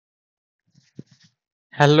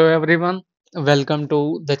Hello everyone, welcome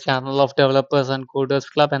to the channel of Developers and Coders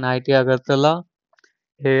Club and IT Agartala.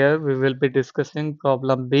 Here we will be discussing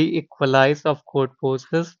problem B Equalize of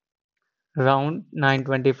Codeforces round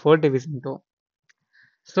 924 division 2.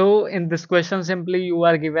 So in this question simply you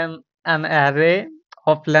are given an array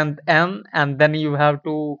of length n and then you have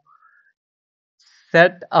to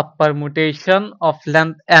set a permutation of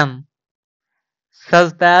length n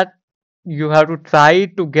such that you have to try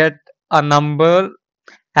to get a number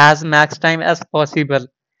as max time as possible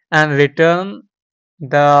and return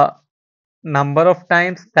the number of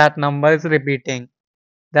times that number is repeating.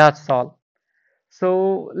 That's all.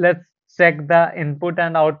 So let's check the input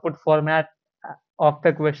and output format of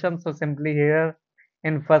the question. So simply here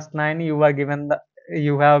in first line you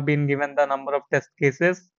have been given the number of test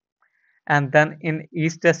cases, and then in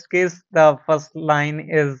each test case the first line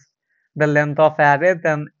is the length of array,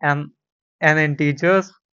 then n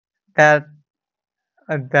integers that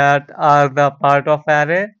that are the part of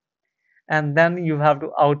array, and then you have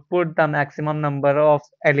to output the maximum number of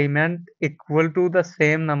element equal to the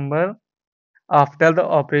same number after the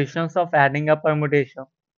operations of adding a permutation.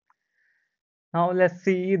 Now let's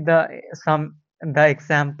see the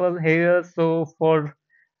example here. So for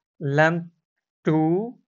length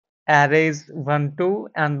 2, array is 1 2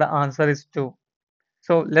 and the answer is 2.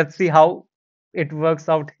 So let's see how it works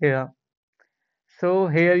out here. So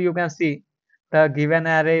here you can see the given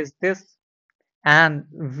array is this and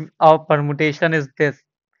our permutation is this.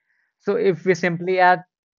 So if we simply add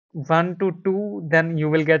 1 to 2, then you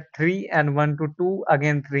will get 3, and 1 to 2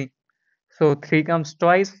 again 3. So 3 comes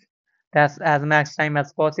twice. That's as max time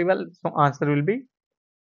as possible. So answer will be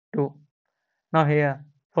 2. Now here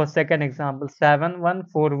for second example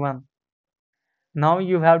 7141. Now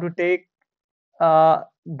you have to take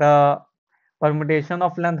the permutation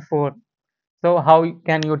of length 4. So how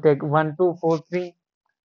can you take 1 2 4 3?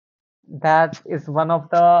 That is one of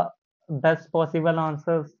the best possible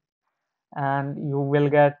answers, and you will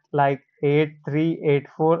get like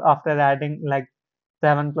 8384 after adding like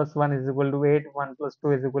 7 plus 1 is equal to 8, 1 plus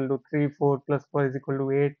 2 is equal to 3, 4 plus 4 is equal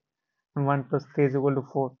to 8, and 1 plus 3 is equal to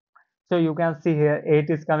 4. So you can see here 8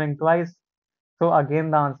 is coming twice, so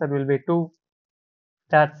again the answer will be 2.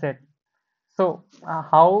 That's it. So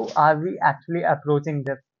how are we actually approaching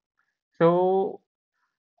this? So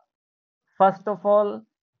first of all,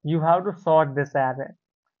 you have to sort this array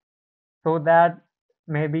so that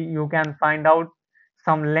maybe you can find out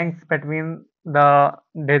some links between the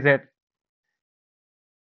digits.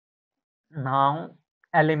 Now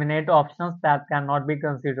eliminate options that cannot be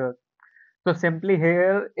considered. So simply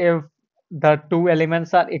here, if the two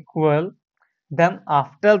elements are equal, then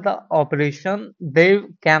after the operation they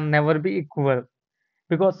can never be equal,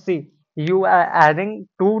 because see, you are adding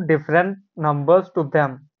two different numbers to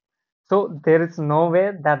them, so there is no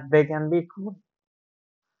way that they can be equal.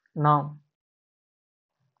 Now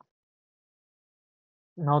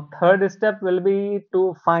now third step will be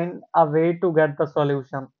to find a way to get the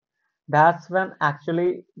solution. That's when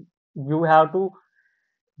actually you have to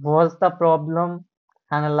watch the problem,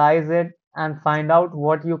 analyze it, and find out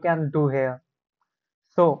what you can do here.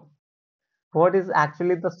 So, what is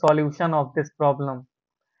actually the solution of this problem?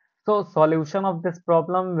 So, solution of this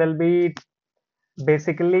problem will be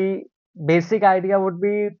basically, basic idea would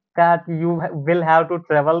be that you will have to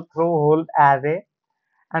travel through whole array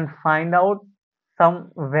and find out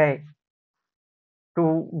some way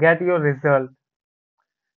to get your result.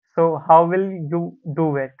 So, how will you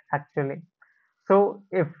do it actually? So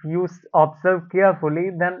if you observe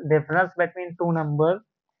carefully, then difference between two numbers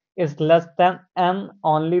is less than n,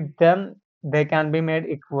 only then they can be made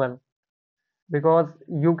equal, because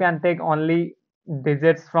you can take only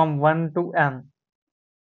digits from 1 to n,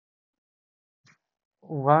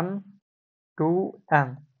 1 to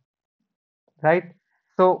n, right?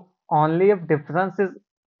 So only if difference is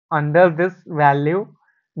under this value,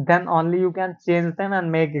 then only you can change them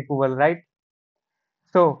and make equal, right?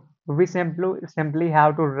 So we simply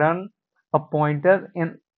have to run a pointer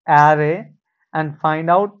in array and find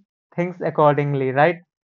out things accordingly, right?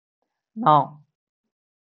 Now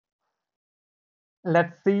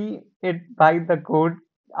let's see it by the code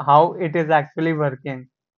how it is actually working.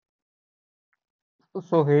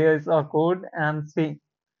 So here is our code, and see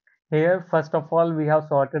here first of all we have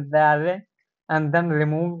sorted the array and then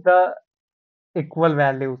removed the equal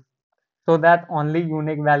values so that only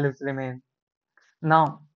unique values remain.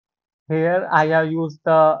 Now here I have used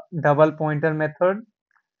the double pointer method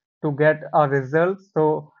to get a result.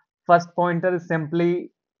 So first pointer is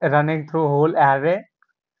simply running through whole array,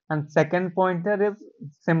 and second pointer is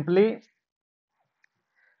simply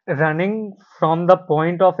running from the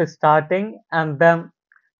point of starting and then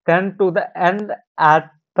then to the end at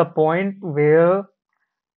the point where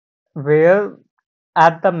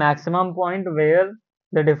at the maximum point where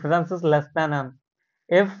the difference is less than m.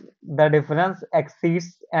 If the difference exceeds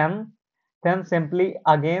m, then simply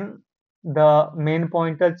again the main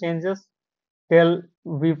pointer changes till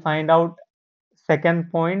we find out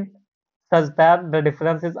second point such that the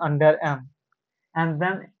difference is under m. And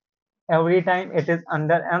then every time it is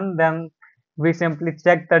under m, then we simply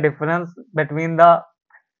check the difference between the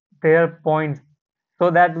pair points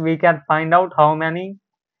so that we can find out how many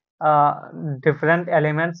uh, different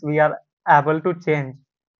elements we are able to change,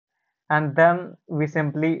 and then we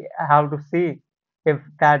simply have to see if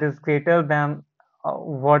that is greater than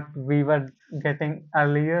what we were getting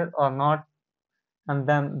earlier or not, and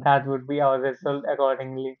then that would be our result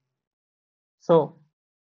accordingly. So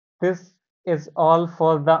this is all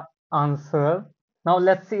for the answer. Now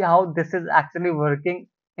let's see how this is actually working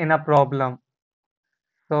in a problem.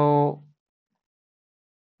 So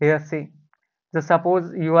here, see, just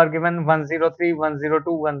suppose you are given 103,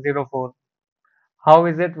 102, 104. How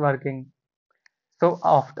is it working? So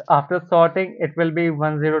after sorting, it will be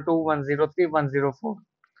 102, 103, 104,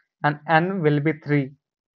 and n will be 3.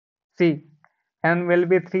 See, n will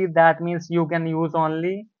be 3. That means you can use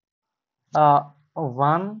only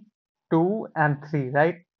 1, 2, and 3,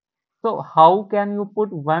 right? So how can you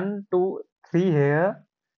put 1, 2, 3 here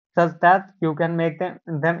such that you can make them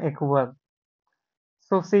equal?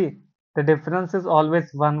 So see, the difference is always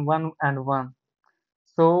 1, 1, and 1.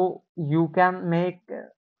 So you can make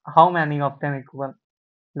how many of them equal?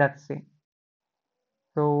 Let's see.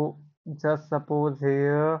 So just suppose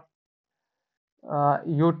here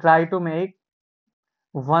you try to make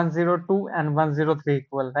 102 and 103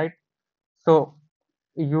 equal, right? So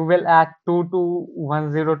you will add 2 to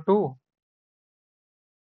 102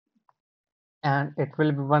 and it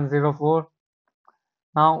will be 104.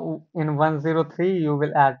 Now in 103 you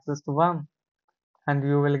will add just 1 and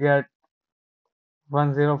you will get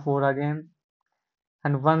 104 again,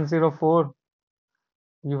 and 104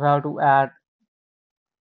 you have to add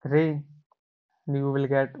 3 and you will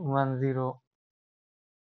get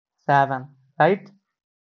 107, right?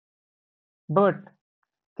 But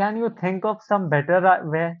can you think of some better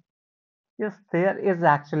way? Yes, there is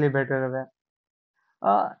actually better way.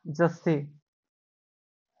 Just see,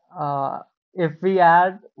 uh, if we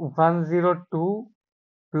add 102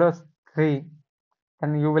 plus 3,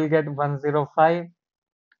 then you will get 105,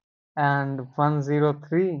 and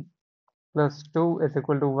 103 plus 2 is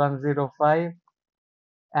equal to 105,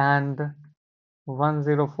 and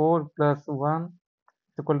 104 plus 1 is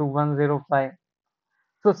equal to 105.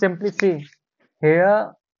 So simply see,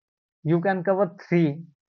 here you can cover 3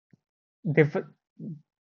 diff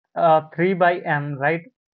 3 by m, right?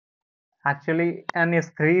 Actually n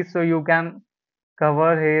is 3, so you can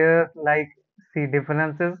cover here like, see,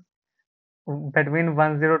 differences between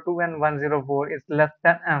 102 and 104 is less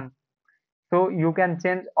than m. So you can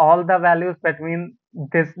change all the values between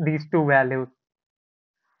these two values.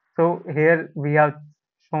 So here we have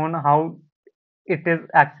shown how it is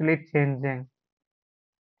actually changing,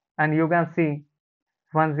 and you can see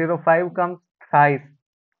 105 comes thrice.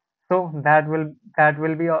 So that will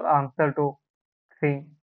be your answer to 3.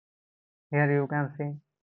 Here you can see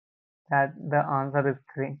that the answer is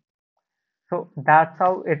 3. So that's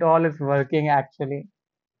how it all is working actually.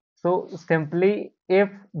 So simply if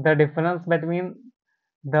the difference between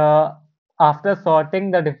the after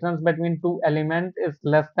sorting the difference between two elements is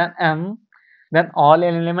less than m, then all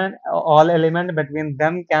element between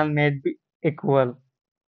them can made be equal.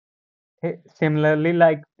 Similarly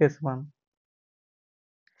like this one.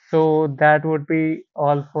 So that would be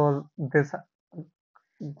all for this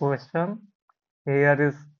question. Here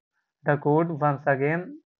is the code once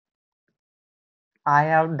again. I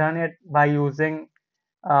have done it by using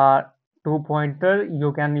uh, two pointer.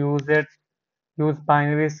 You can use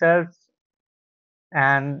binary search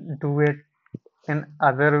and do it in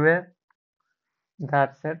other way.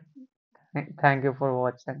 That's it. Thank you for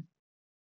watching.